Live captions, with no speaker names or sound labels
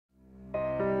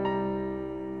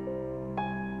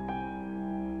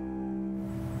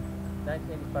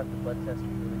1985, the blood test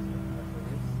was released for commercial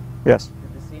use. Yes.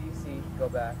 Did the CDC go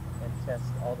back and test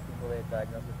all the people they had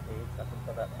diagnosed with AIDS up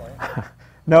until that point?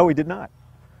 No, we did not.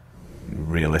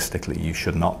 Realistically, you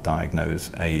should not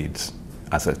diagnose AIDS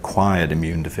as acquired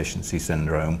immune deficiency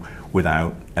syndrome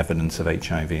without evidence of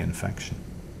HIV infection.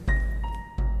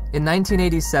 In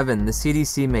 1987, the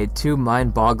CDC made two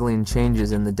mind-boggling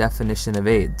changes in the definition of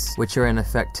AIDS, which are in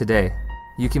effect today.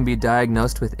 You can be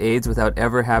diagnosed with AIDS without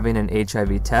ever having an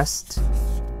HIV test.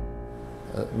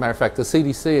 Matter of fact, the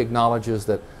CDC acknowledges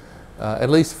that at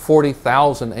least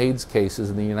 40,000 AIDS cases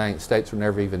in the United States were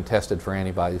never even tested for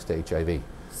antibodies to HIV.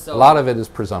 So, a lot of it is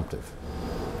presumptive.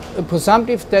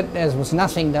 Presumptive that there was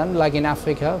nothing done, like in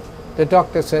Africa. The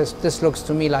doctor says, this looks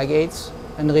to me like AIDS,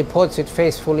 and reports it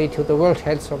faithfully to the World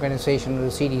Health Organization or the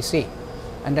CDC.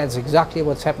 And that's exactly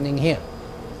what's happening here.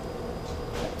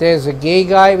 There's a gay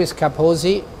guy with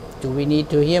Kaposi. Do we need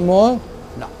to hear more?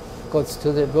 No. Goes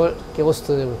to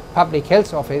the public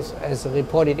health office as a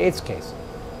reported AIDS case.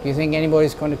 Do you think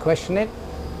anybody's going to question it?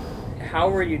 How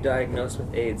were you diagnosed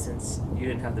with AIDS since you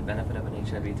didn't have the benefit of an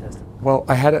HIV test? Well,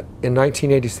 I had it in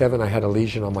 1987. I had a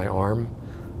lesion on my arm,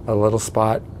 a little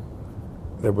spot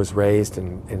that was raised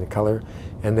in the color,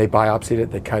 and they biopsied it.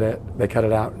 They cut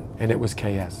it out, and it was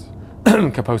KS,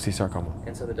 Kaposi sarcoma.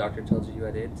 And so the doctor told you you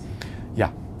had AIDS?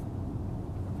 Yeah.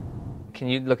 Can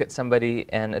you look at somebody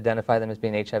and identify them as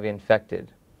being HIV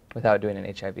infected without doing an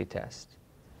HIV test?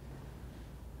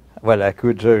 Well, I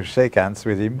could shake hands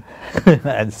with him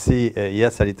and see he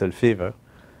has a little fever.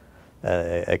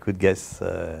 I could guess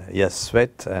he has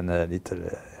sweat and a little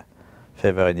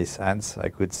fever in his hands. I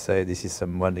could say this is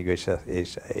someone with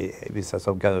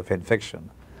some kind of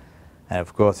infection. And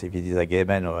of course, if it is a gay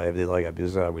man or a drug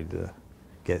abuser, I would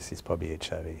guess it's probably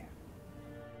HIV.